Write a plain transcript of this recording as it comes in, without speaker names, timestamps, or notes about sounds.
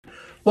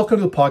Welcome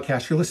to the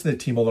podcast. You're listening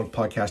to Team Malone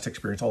Podcast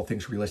Experience, all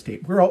things real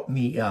estate. We're out in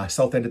the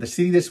south end of the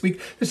city this week.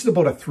 This is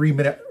about a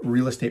 3-minute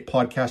real estate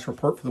podcast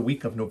report for the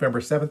week of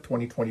November 7th,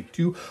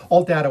 2022.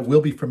 All data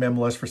will be from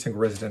MLS for single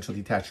residential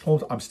detached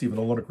homes. I'm Stephen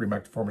Malone of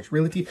Greenback Performance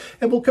Realty,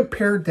 and we'll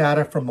compare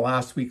data from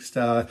last week's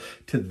to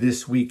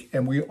this week.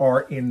 And we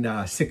are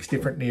in 6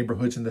 different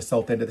neighborhoods in the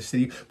south end of the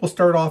city. We'll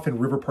start off in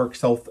River Park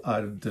South,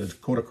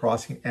 Dakota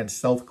Crossing, and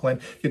South Glen.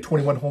 You had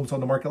 21 homes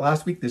on the market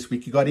last week. This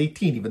week you got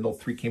 18, even though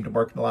 3 came to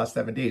market in the last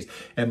 7 days.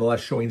 MLS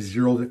showing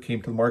 0 that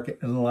came to the market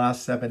in the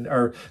last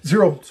 0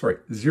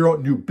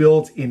 new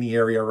builds in the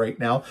area right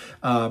now.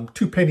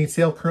 2 pending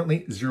sale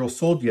currently, 0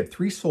 sold. You had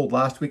 3 sold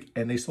last week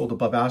and they sold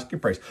above asking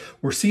price.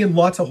 We're seeing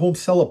lots of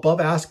homes sell above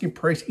asking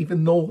price,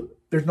 even though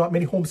there's not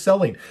many homes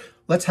selling.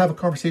 Let's have a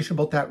conversation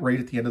about that right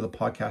at the end of the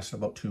podcast in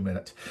about 2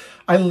 minutes.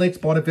 Island Lakes,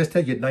 Bonavista,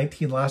 Vista, you had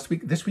 19 last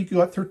week. This week you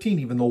got 13,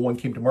 even though 1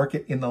 came to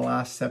market in the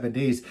last 7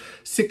 days.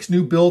 6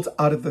 new builds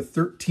out of the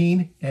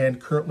 13, and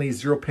currently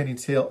 0 pending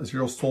sale,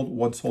 0 sold.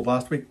 1 sold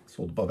last week,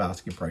 sold above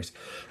asking price.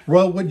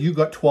 Royalwood, you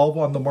got 12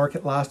 on the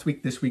market last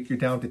week. This week you're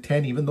down to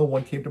 10, even though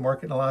 1 came to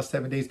market in the last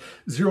 7 days.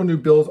 0 new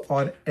builds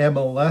on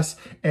MLS,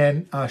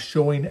 and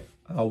showing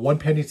 1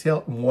 pending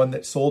sale and 1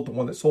 that sold. The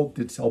one that sold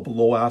did sell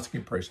below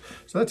asking price.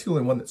 So that's the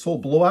only one that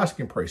sold below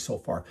asking price so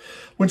far.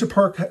 Windsor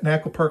Park,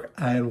 Naco Park,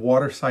 and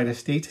Waterside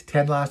Estates,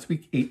 10 last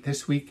week, 8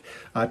 this week.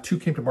 2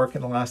 came to market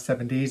in the last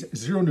 7 days.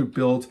 0 new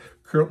builds.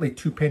 Currently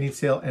 2 pending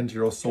sale and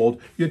 0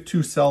 sold. You had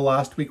 2 sell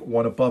last week,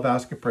 1 above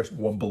asking price,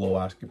 1 below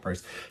asking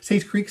price.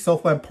 Sage Creek,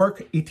 Southland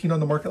Park, 18 on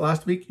the market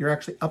last week. You're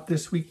actually up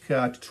this week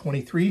to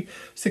 23.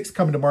 6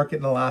 coming to market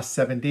in the last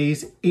 7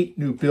 days. 8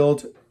 new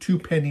builds, 2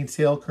 pending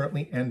sale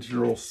currently, and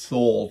 0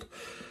 sold.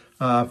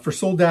 For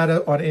sold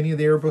data on any of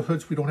the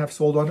neighborhoods we don't have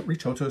sold on it,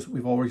 reach out to us.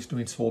 We've always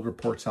doing sold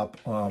reports up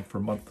for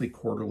monthly,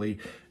 quarterly,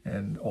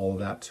 and all of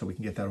that, so we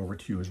can get that over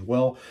to you as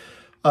well.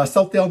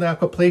 Southdale,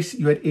 Naco Place,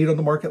 you had 8 on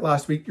the market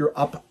last week. You're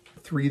up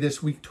 3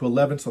 this week to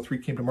 11, so 3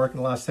 came to market in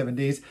the last 7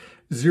 days.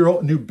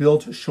 0 new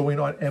builds showing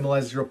on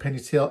MLS, 0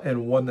 pending sale,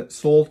 and 1 that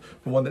sold.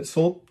 The 1 that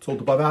sold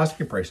above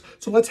asking price.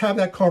 So let's have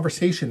that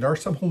conversation. There are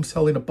some homes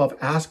selling above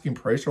asking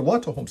price, or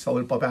lots of homes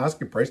selling above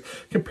asking price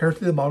compared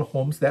to the amount of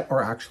homes that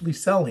are actually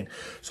selling.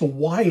 So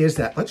why is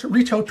that? Let's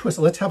reach out to us.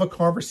 Let's have a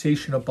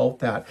conversation about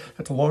that.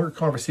 That's a longer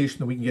conversation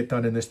than we can get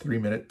done in this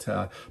 3-minute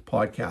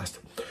podcast.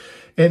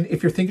 And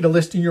if you're thinking of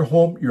listing your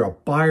home, you're a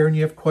buyer and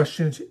you have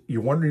questions, you're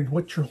wondering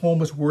what your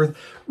home is worth,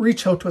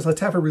 reach out to us.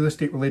 Let's have a real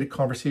estate related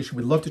conversation.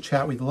 We'd love to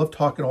chat. We'd love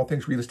talking all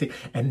things real estate.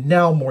 And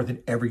now more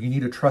than ever, you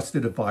need a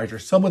trusted advisor,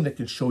 someone that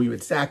can show you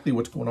exactly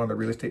what's going on in the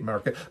real estate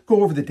market,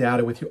 go over the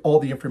data with you, all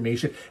the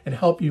information, and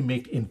help you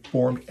make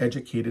informed,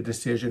 educated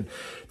decision.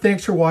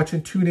 Thanks for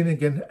watching. Tune in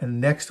again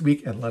next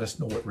week and let us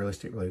know what real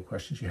estate related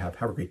questions you have.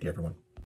 Have a great day, everyone.